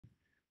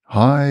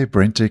Hi,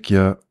 BrenTech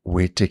here,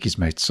 where tech is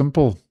made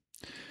simple.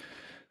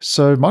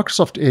 So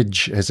Microsoft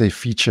Edge has a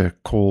feature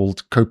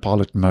called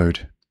Copilot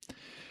mode,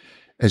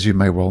 as you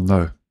may well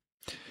know.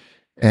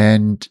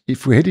 And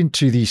if we head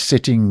into the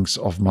settings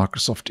of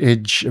Microsoft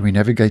Edge and we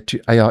navigate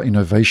to AR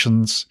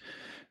innovations,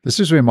 this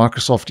is where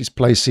Microsoft is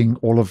placing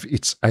all of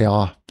its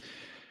AR,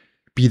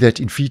 be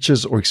that in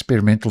features or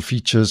experimental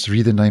features,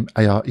 read the name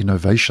AR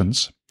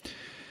innovations.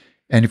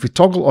 And if we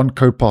toggle on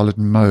Copilot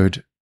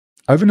mode,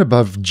 over and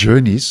above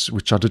journeys,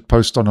 which I did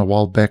post on a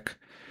while back,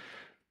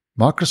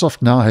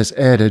 Microsoft now has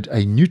added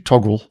a new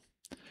toggle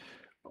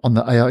on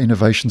the AR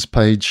Innovations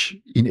page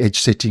in Edge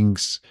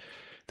settings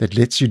that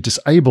lets you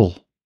disable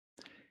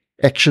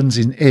Actions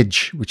in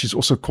Edge, which is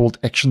also called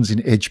Actions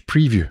in Edge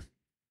Preview.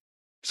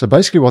 So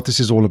basically what this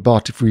is all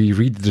about, if we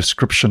read the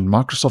description,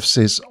 Microsoft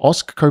says,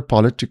 ask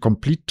Copilot to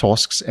complete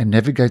tasks and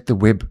navigate the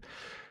web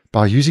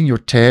by using your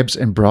tabs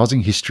and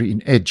browsing history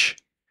in Edge.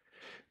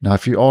 Now,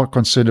 if you are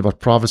concerned about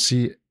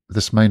privacy,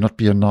 this may not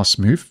be a nice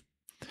move.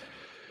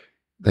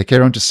 They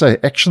carry on to say,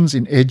 Actions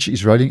in Edge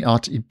is rolling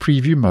out in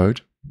preview mode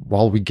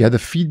while we gather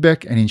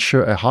feedback and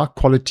ensure a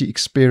high-quality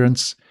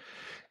experience.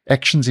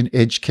 Actions in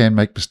Edge can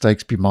make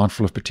mistakes. Be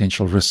mindful of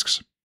potential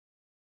risks.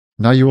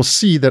 Now you will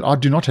see that I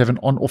do not have an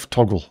on-off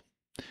toggle.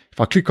 If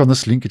I click on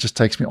this link, it just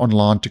takes me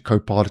online to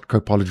Copilot,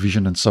 Copilot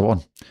Vision, and so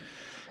on.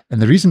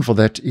 And the reason for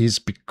that is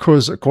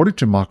because, according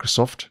to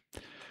Microsoft,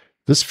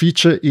 this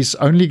feature is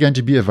only going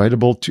to be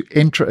available to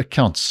Entra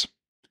accounts.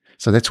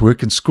 So that's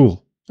work and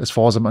school, as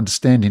far as I'm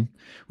understanding,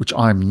 which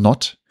I'm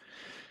not,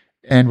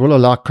 and will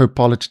allow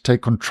Copilot to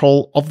take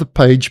control of the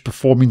page,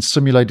 performing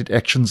simulated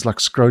actions like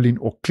scrolling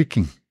or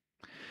clicking.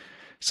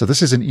 So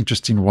this is an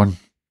interesting one.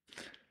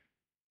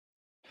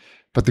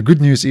 But the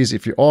good news is,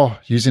 if you are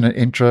using an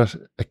Entra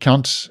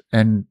account,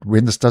 and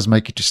when this does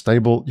make it to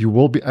stable, you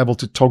will be able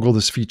to toggle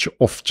this feature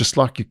off, just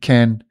like you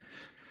can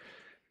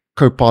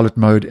Copilot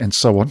mode and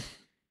so on.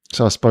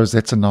 So I suppose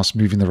that's a nice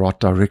move in the right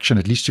direction.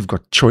 At least you've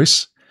got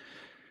choice.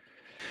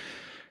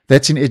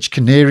 That's in Edge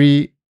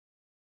Canary,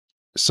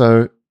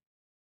 so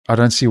I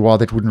don't see why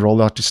that wouldn't roll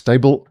out to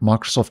stable.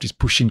 Microsoft is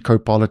pushing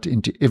Copilot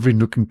into every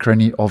nook and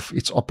cranny of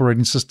its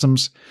operating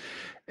systems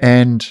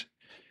and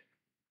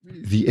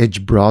the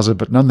Edge browser,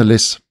 but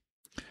nonetheless,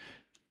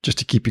 just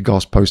to keep you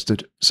guys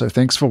posted. So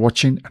thanks for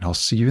watching, and I'll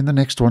see you in the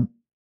next one.